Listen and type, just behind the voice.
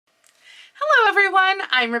everyone,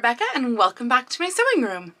 I'm Rebecca and welcome back to my sewing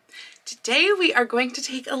room. Today we are going to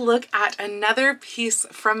take a look at another piece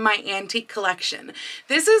from my antique collection.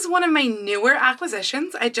 This is one of my newer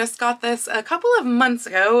acquisitions. I just got this a couple of months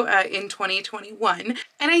ago in 2021,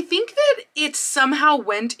 and I think that it somehow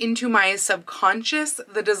went into my subconscious,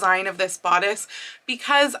 the design of this bodice,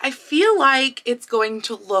 because I feel like it's going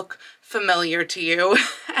to look familiar to you.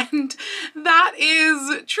 And that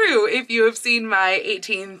is true if you have seen my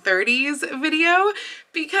 1830s video,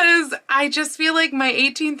 because I just feel like my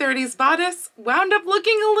 1830s bodice wound up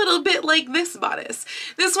looking a little bit like this bodice.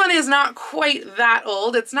 This one is not quite that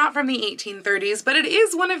old. It's not from the 1830s, but it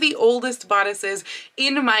is one of the oldest bodices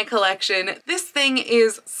in my collection. This thing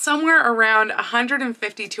is somewhere around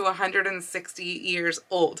 150 to 160 years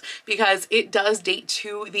old because it does date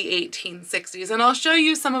to the 1860s. And I'll show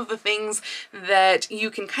you some of the things that you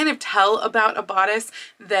can kind of tell about a bodice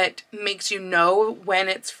that makes you know when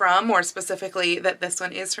it's from, or specifically that this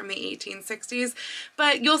one is from the 1860s.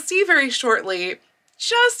 But you'll see very shortly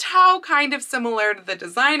just how kind of similar the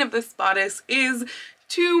design of this bodice is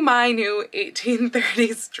to my new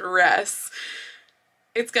 1830s dress.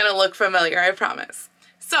 It's gonna look familiar, I promise.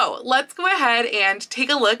 So let's go ahead and take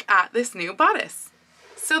a look at this new bodice.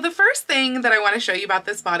 So the first thing that I want to show you about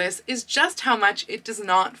this bodice is just how much it does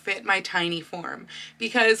not fit my tiny form,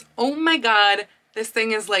 because oh my god, this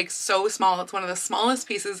thing is like so small. It's one of the smallest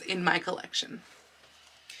pieces in my collection.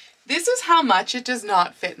 This is how much it does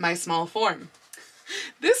not fit my small form.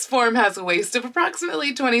 This form has a waist of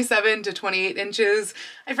approximately 27 to 28 inches.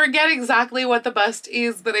 I forget exactly what the bust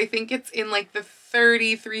is, but I think it's in like the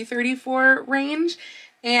 33, 34 range.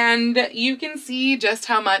 And you can see just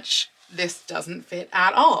how much this doesn't fit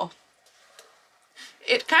at all.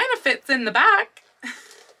 It kind of fits in the back.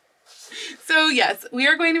 So yes, we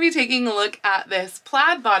are going to be taking a look at this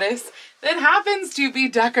plaid bodice that happens to be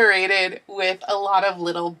decorated with a lot of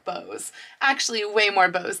little bows. Actually, way more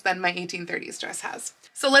bows than my 1830s dress has.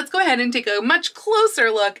 So let's go ahead and take a much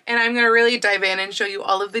closer look, and I'm going to really dive in and show you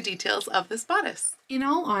all of the details of this bodice. In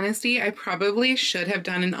all honesty, I probably should have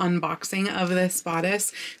done an unboxing of this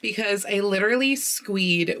bodice because I literally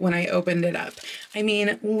squeed when I opened it up. I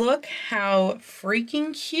mean, look how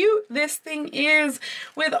freaking cute this thing is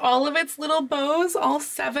with all of its little bows, all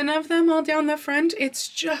 7 of them all down the front. It's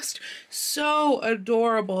just so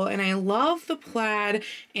adorable, and I love the plaid,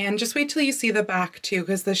 and just wait till you see the back too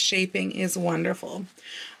because the shaping is wonderful.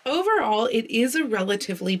 Overall, it is a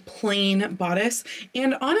relatively plain bodice,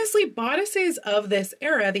 and honestly, bodices of this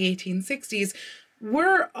era, the 1860s,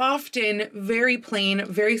 were often very plain,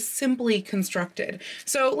 very simply constructed.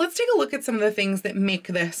 So let's take a look at some of the things that make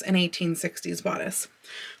this an 1860s bodice.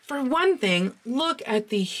 For one thing, look at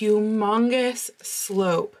the humongous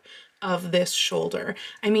slope of this shoulder.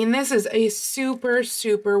 I mean, this is a super,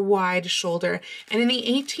 super wide shoulder. And in the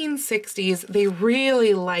 1860s, they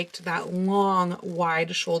really liked that long,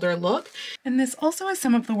 wide shoulder look. And this also has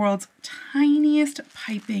some of the world's tiniest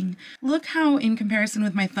piping. Look how, in comparison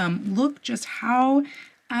with my thumb, look just how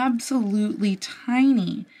absolutely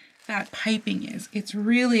tiny that piping is. It's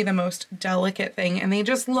really the most delicate thing, and they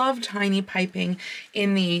just love tiny piping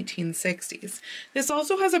in the 1860s. This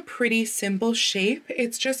also has a pretty simple shape.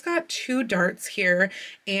 It's just got 2 darts here,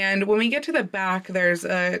 and when we get to the back, there's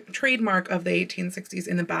a trademark of the 1860s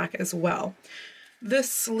in the back as well. The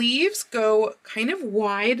sleeves go kind of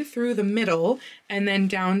wide through the middle and then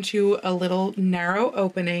down to a little narrow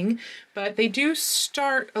opening, but they do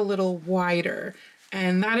start a little wider.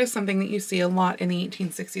 And that is something that you see a lot in the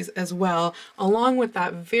 1860s as well, along with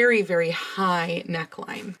that very, very high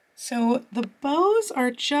neckline. So the bows are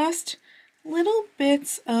just little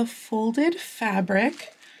bits of folded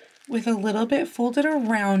fabric with a little bit folded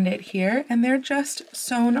around it here, and they're just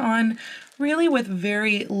sewn on really with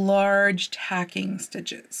very large tacking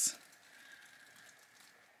stitches.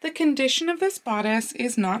 The condition of this bodice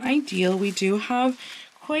is not ideal. We do have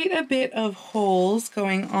quite a bit of holes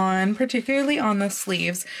going on, particularly on the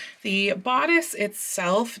sleeves. The bodice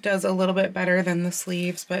itself does a little bit better than the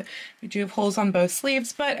sleeves, but we do have holes on both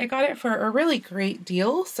sleeves, but I got it for a really great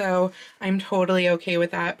deal, so I'm totally okay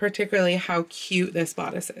with that, particularly how cute this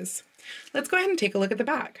bodice is. Let's go ahead and take a look at the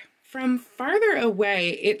back. From farther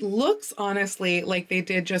away, it looks honestly like they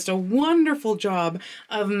did just a wonderful job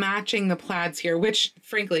of matching the plaids here, which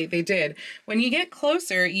frankly they did. When you get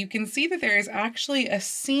closer, you can see that there is actually a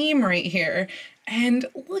seam right here. And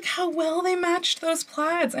look how well they matched those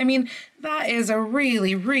plaids. I mean, that is a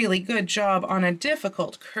really, really good job on a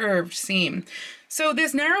difficult curved seam. So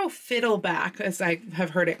this narrow fiddle back, as I have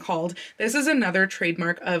heard it called, this is another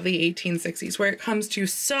trademark of the 1860s, where it comes to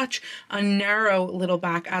such a narrow little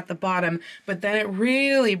back at the bottom, but then it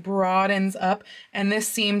really broadens up, and this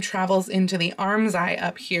seam travels into the arm's eye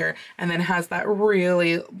up here, and then has that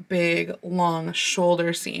really big, long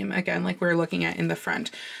shoulder seam, again, like we're looking at in the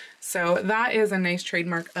front. So that is a nice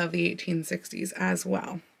trademark of the 1860s as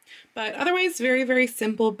well. But otherwise, very, very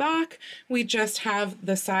simple back. We just have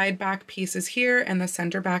the side back pieces here and the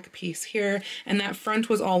center back piece here, and that front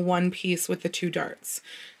was all one piece with the 2 darts.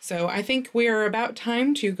 So I think we are about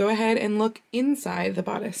time to go ahead and look inside the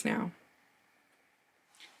bodice now.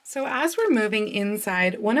 So as we're moving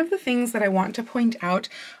inside, one of the things that I want to point out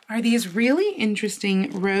are these really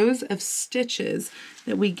interesting rows of stitches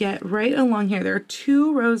that we get right along here. There are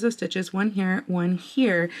 2 rows of stitches, one here, one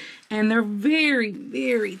here, and they're very,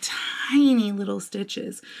 very tiny little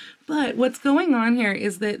stitches. But what's going on here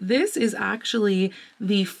is that this is actually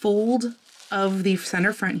the fold of the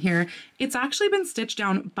center front here. It's actually been stitched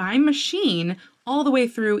down by machine all the way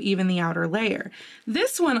through even the outer layer.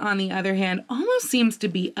 This one, on the other hand, almost seems to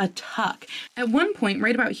be a tuck. At one point,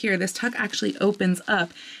 right about here, this tuck actually opens up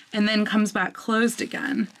and then comes back closed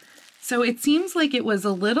again. So it seems like it was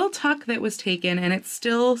a little tuck that was taken and it's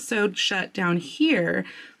still sewed shut down here,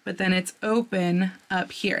 but then it's open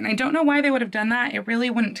up here. And I don't know why they would have done that. It really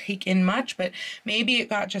wouldn't take in much, but maybe it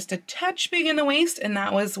got just a touch big in the waist and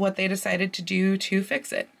that was what they decided to do to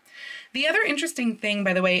fix it. The other interesting thing,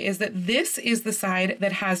 by the way, is that this is the side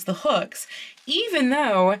that has the hooks, even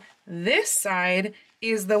though this side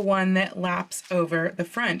is the one that laps over the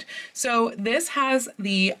front. So this has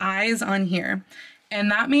the eyes on here,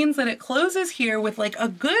 and that means that it closes here with like a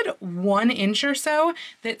good 1 inch or so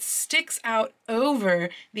that sticks out over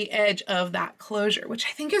the edge of that closure, which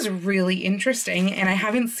I think is really interesting, and I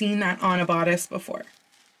haven't seen that on a bodice before.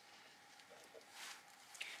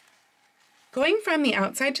 Going from the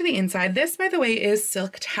outside to the inside, this, by the way, is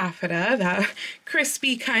silk taffeta, that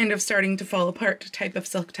crispy kind of starting to fall apart type of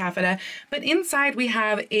silk taffeta. But inside we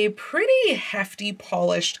have a pretty hefty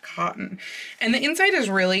polished cotton. And the inside is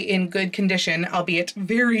really in good condition, albeit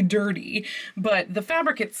very dirty. But the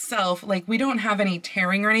fabric itself, like, we don't have any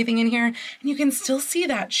tearing or anything in here. And you can still see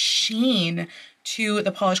that sheen to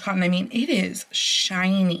the polished cotton. I mean, it is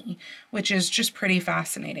shiny, which is just pretty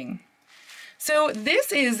fascinating. So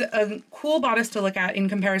this is a cool bodice to look at in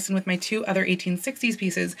comparison with my 2 other 1860s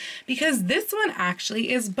pieces, because this one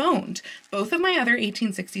actually is boned. Both of my other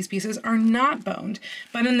 1860s pieces are not boned,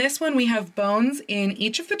 but in this one we have bones in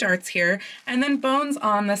each of the darts here and then bones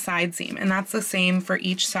on the side seam, and that's the same for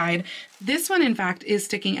each side. This one, in fact, is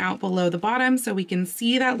sticking out below the bottom, so we can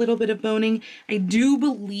see that little bit of boning. I do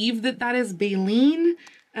believe that that is baleen.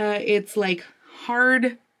 It's like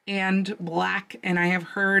hard and black, and I have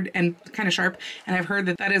heard, and kind of sharp, and I've heard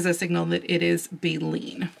that that is a signal that it is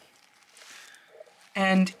baleen.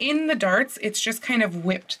 And in the darts, it's just kind of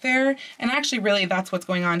whipped there, and actually really that's what's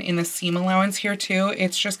going on in the seam allowance here too.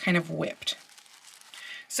 It's just kind of whipped.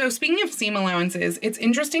 So speaking of seam allowances, it's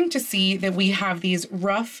interesting to see that we have these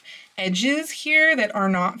rough edges here that are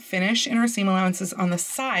not finished in our seam allowances on the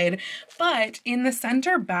side, but in the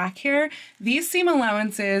center back here, these seam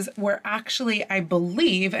allowances were actually, I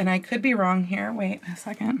believe, and I could be wrong here, wait a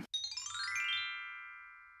second.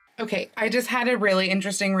 Okay, I just had a really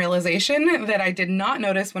interesting realization that I did not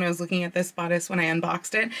notice when I was looking at this bodice when I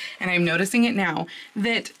unboxed it, and I'm noticing it now,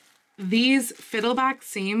 that these fiddleback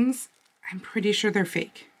seams, I'm pretty sure they're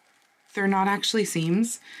fake. They're not actually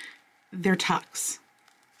seams, they're tucks.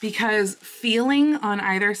 Because feeling on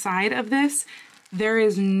either side of this, there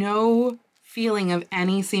is no feeling of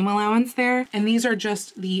any seam allowance there. And these are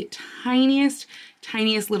just the tiniest,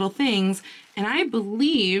 tiniest little things. And I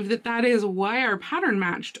believe that that is why our pattern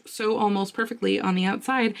matched so almost perfectly on the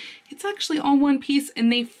outside. It's actually all one piece,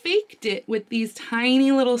 and they faked it with these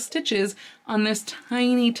tiny little stitches on this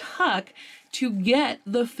tiny tuck to get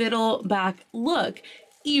the fiddle back look,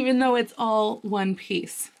 even though it's all one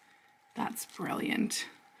piece. That's brilliant.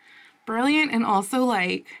 Brilliant, and also,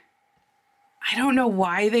 like, I don't know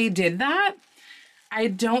why they did that. I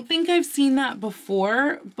don't think I've seen that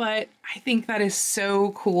before, but I think that is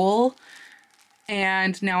so cool.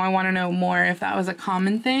 And now I want to know more if that was a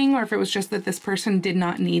common thing or if it was just that this person did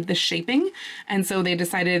not need the shaping. And so they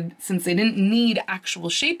decided, since they didn't need actual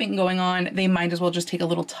shaping going on, they might as well just take a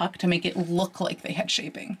little tuck to make it look like they had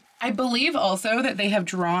shaping. I believe also that they have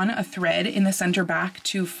drawn a thread in the center back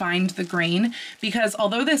to find the grain, because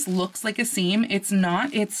although this looks like a seam, it's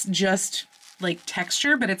not. It's just like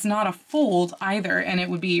texture, but it's not a fold either, and it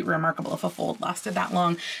would be remarkable if a fold lasted that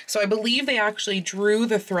long. So I believe they actually drew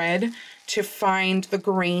the thread to find the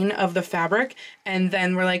grain of the fabric. And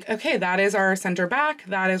then we're like, okay, that is our center back.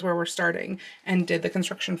 That is where we're starting, and did the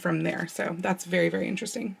construction from there. So that's very, very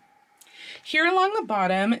interesting. Here along the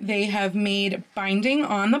bottom, they have made binding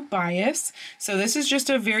on the bias. So this is just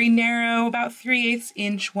a very narrow, about 3/8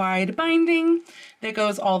 inch wide binding that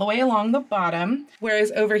goes all the way along the bottom.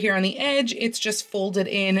 Whereas over here on the edge, it's just folded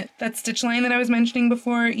in. That stitch line that I was mentioning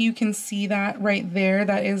before, you can see that right there.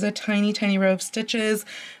 That is a tiny, tiny row of stitches.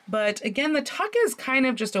 But again, the tuck is kind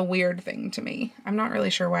of just a weird thing to me. I'm not really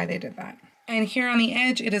sure why they did that. And here on the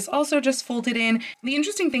edge, it is also just folded in. The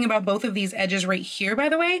interesting thing about both of these edges right here, by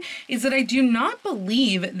the way, is that I do not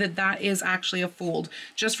believe that that is actually a fold.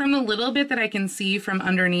 Just from the little bit that I can see from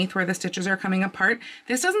underneath where the stitches are coming apart,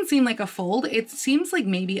 this doesn't seem like a fold. It seems like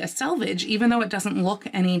maybe a selvage, even though it doesn't look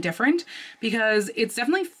any different, because it's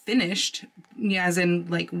definitely finished, as in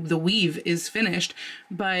like the weave is finished,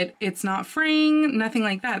 but it's not fraying, nothing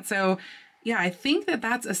like that. So yeah, I think that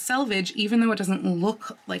that's a selvage, even though it doesn't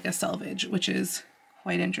look like a selvage, which is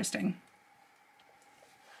quite interesting.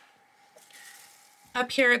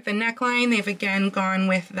 Up here at the neckline, they've again gone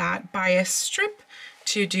with that bias strip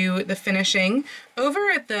to do the finishing. Over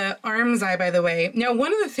at the arm's eye, by the way, now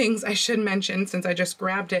one of the things I should mention, since I just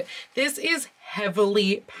grabbed it, this is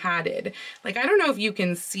heavily padded. Like, I don't know if you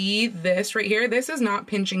can see this right here. This is not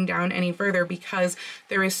pinching down any further because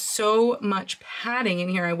there is so much padding in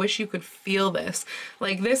here. I wish you could feel this.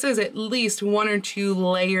 Like, this is at least 1 or 2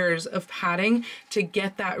 layers of padding to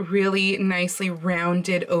get that really nicely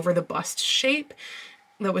rounded over the bust shape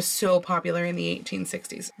that was so popular in the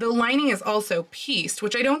 1860s. The lining is also pieced,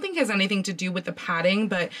 which I don't think has anything to do with the padding,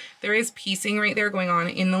 but there is piecing right there going on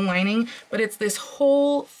in the lining, but it's this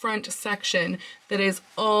whole front section that is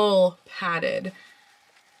all padded.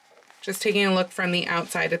 Just taking a look from the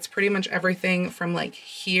outside, it's pretty much everything from like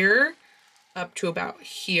here up to about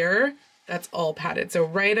here. That's all padded. So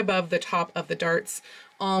right above the top of the darts,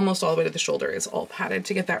 almost all the way to the shoulder is all padded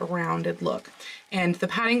to get that rounded look. And the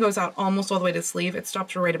padding goes out almost all the way to the sleeve. It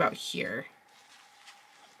stops right about here.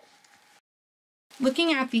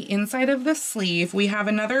 Looking at the inside of the sleeve, we have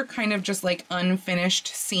another kind of just like unfinished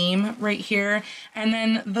seam right here. And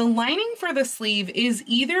then the lining for the sleeve is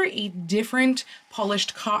either a different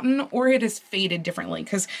polished cotton or it is faded differently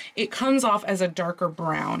because it comes off as a darker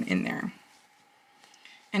brown in there.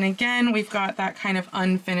 And again, we've got that kind of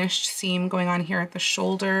unfinished seam going on here at the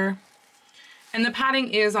shoulder. And the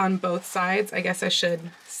padding is on both sides. I guess I should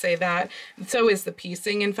say that. So is the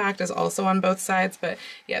piecing, in fact, is also on both sides. But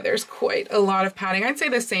yeah, there's quite a lot of padding. I'd say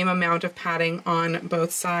the same amount of padding on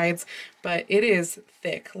both sides, but it is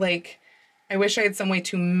thick. Like, I wish I had some way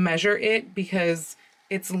to measure it because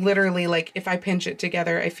it's literally like, if I pinch it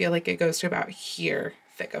together, I feel like it goes to about here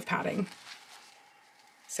thick of padding.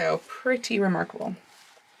 So pretty remarkable.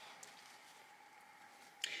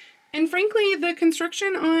 And frankly, the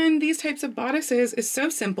construction on these types of bodices is so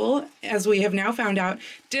simple, as we have now found out,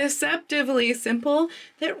 deceptively simple,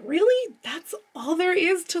 that really that's all there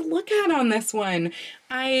is to look at on this one.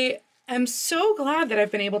 I am so glad that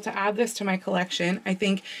I've been able to add this to my collection. I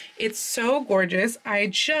think it's so gorgeous. I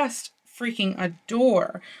just freaking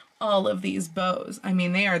adore all of these bows. I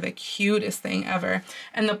mean, they are the cutest thing ever.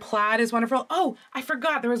 And the plaid is wonderful. Oh, I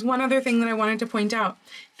forgot, there was one other thing that I wanted to point out.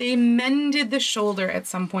 They mended the shoulder at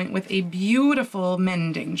some point with a beautiful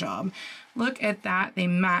mending job. Look at that. They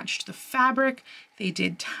matched the fabric. They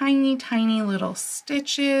did tiny, tiny little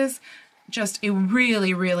stitches. Just a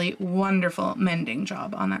really, really wonderful mending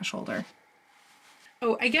job on that shoulder.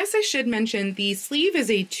 Oh, I guess I should mention the sleeve is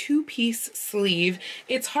a 2-piece sleeve.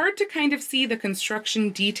 It's hard to kind of see the construction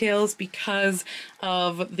details because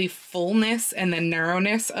of the fullness and the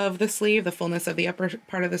narrowness of the sleeve, the fullness of the upper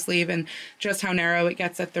part of the sleeve and just how narrow it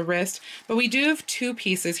gets at the wrist. But we do have 2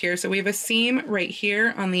 pieces here. So we have a seam right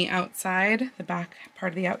here on the outside, the back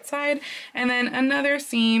part of the outside, and then another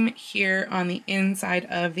seam here on the inside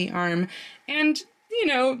of the arm. And you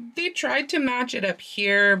know, they tried to match it up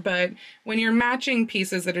here, but when you're matching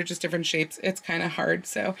pieces that are just different shapes, it's kind of hard.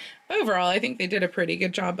 So overall, I think they did a pretty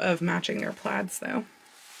good job of matching their plaids though.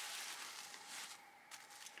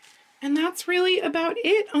 And that's really about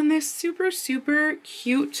it on this super, super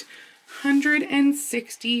cute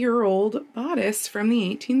 160-year-old bodice from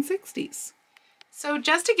the 1860s. So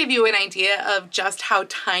just to give you an idea of just how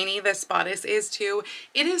tiny this bodice is too,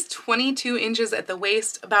 it is 22 inches at the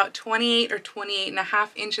waist, about 28 or 28.5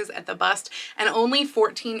 inches at the bust, and only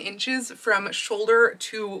 14 inches from shoulder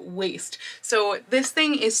to waist. So this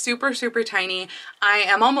thing is super, super tiny. I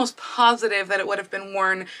am almost positive that it would have been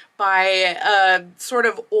worn by a sort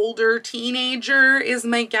of older teenager is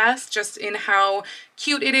my guess, just in how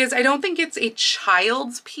cute it is. I don't think it's a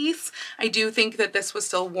child's piece. I do think that this was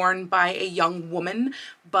still worn by a young woman,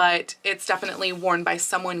 but it's definitely worn by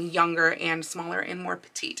someone younger and smaller and more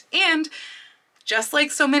petite. And just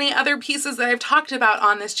like so many other pieces that I've talked about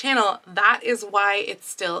on this channel, that is why it's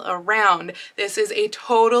still around. This is a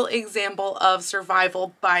total example of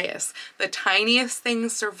survival bias. The tiniest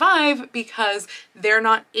things survive because they're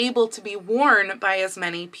not able to be worn by as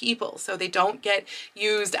many people. So they don't get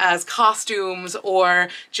used as costumes or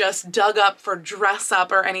just dug up for dress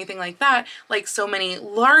up or anything like that, like so many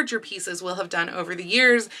larger pieces will have done over the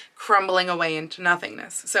years, crumbling away into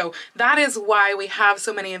nothingness. So that is why we have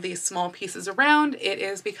so many of these small pieces around. It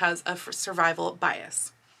is because of survival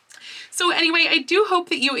bias. So anyway, I do hope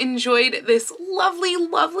that you enjoyed this lovely,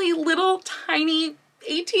 lovely little tiny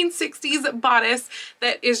 1860s bodice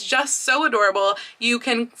that is just so adorable. You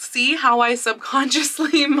can see how I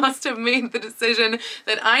subconsciously must have made the decision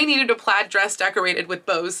that I needed a plaid dress decorated with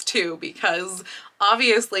bows too, because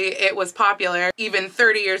obviously it was popular even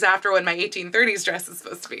 30 years after when my 1830s dress is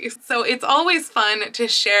supposed to be. So it's always fun to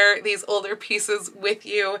share these older pieces with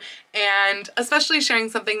you, and especially sharing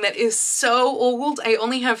something that is so old. I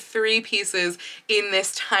only have 3 pieces in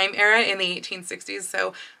this time era in the 1860s,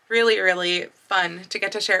 so really, really fun to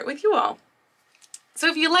get to share it with you all. So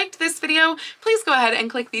if you liked this video, please go ahead and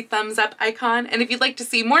click the thumbs up icon. And if you'd like to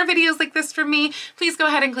see more videos like this from me, please go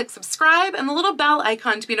ahead and click subscribe and the little bell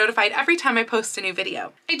icon to be notified every time I post a new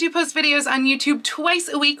video. I do post videos on YouTube twice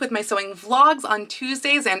a week with my sewing vlogs on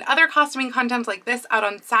Tuesdays and other costuming content like this out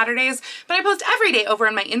on Saturdays, but I post every day over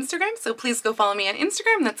on my Instagram, so please go follow me on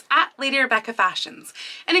Instagram. That's at Lady Rebecca Fashions.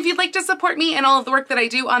 And if you'd like to support me and all of the work that I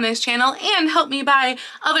do on this channel and help me buy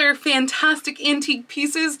other fantastic antique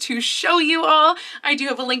pieces to show you all, I do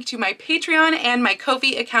have a link to my Patreon and my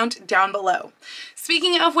Ko-fi account down below.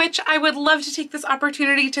 Speaking of which, I would love to take this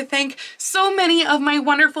opportunity to thank so many of my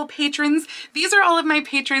wonderful patrons. These are all of my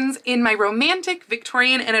patrons in my romantic,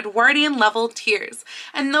 Victorian, and Edwardian level tiers.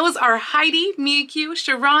 And those are Heidi, Miyuki,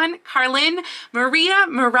 Sharon, Carlin, Maria,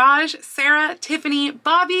 Mirage, Sarah, Tiffany,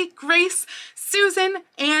 Bobby, Grace, Susan,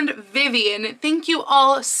 and Vivian. Thank you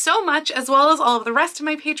all so much, as well as all of the rest of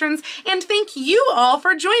my patrons, and thank you all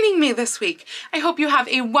for joining me this week. I hope you have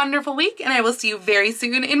a wonderful week, and I will see you very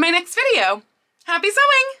soon in my next video. Happy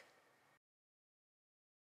sewing!